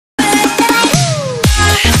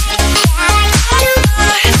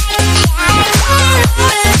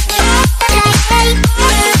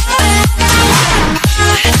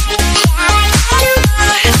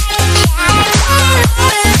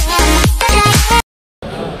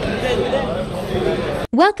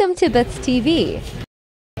Welcome to Butts TV.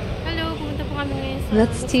 Hello, pumunta po kami ngayon sa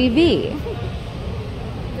Butts TV.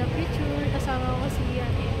 The Future. Kasama ko si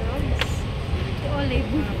Ate Rose. Si Olive.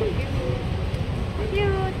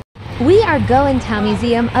 Cute! We are going to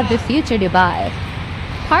Museum of the Future Dubai.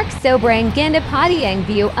 Park Sobrang Ganda Padiang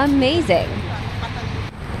View Amazing.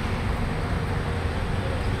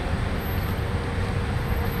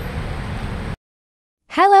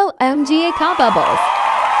 Hello MGA Bubbles.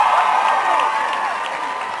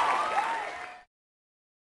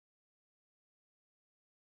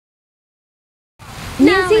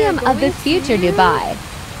 Museum of the Future Dubai.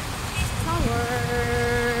 Tower.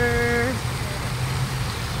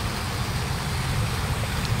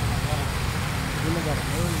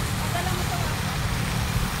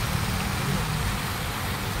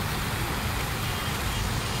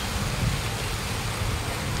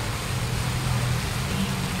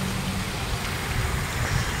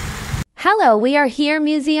 Hello, we are here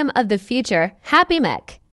Museum of the Future. Happy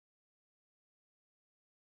Mek.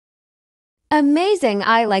 Amazing,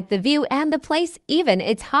 I like the view and the place, even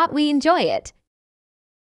it's hot we enjoy it.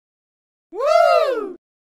 Woo!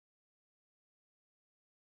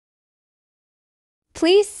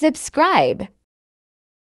 Please subscribe.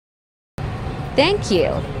 Thank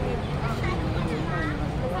you.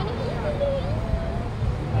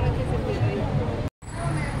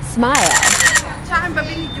 Smile. Sa akin ba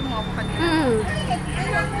binidyo mo ako kanina?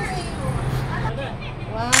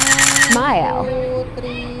 Smile. 2,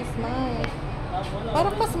 3, smile.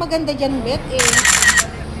 Parang mas maganda dyan, Bet, eh.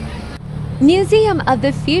 Museum of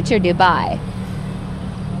the Future Dubai.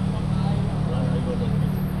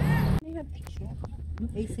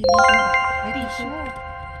 Ay, sige. Ay, tissue.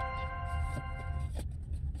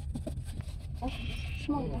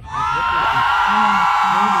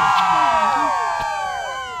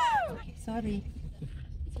 Okay, sorry.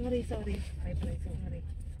 Sorry. Ay, sorry.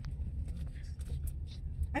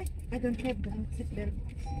 Ay, I don't have the seatbelt.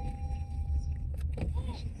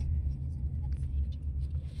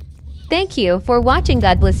 Thank you for watching.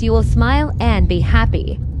 God bless you will smile and be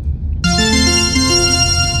happy.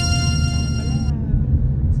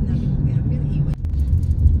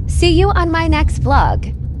 See you on my next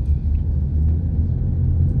vlog.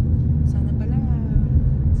 Sana pala,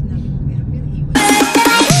 sinabi mo kay Amir, iwan.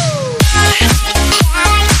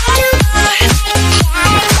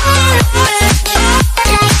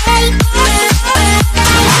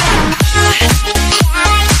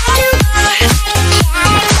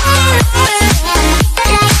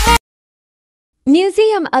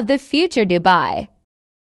 Museum of the Future Dubai.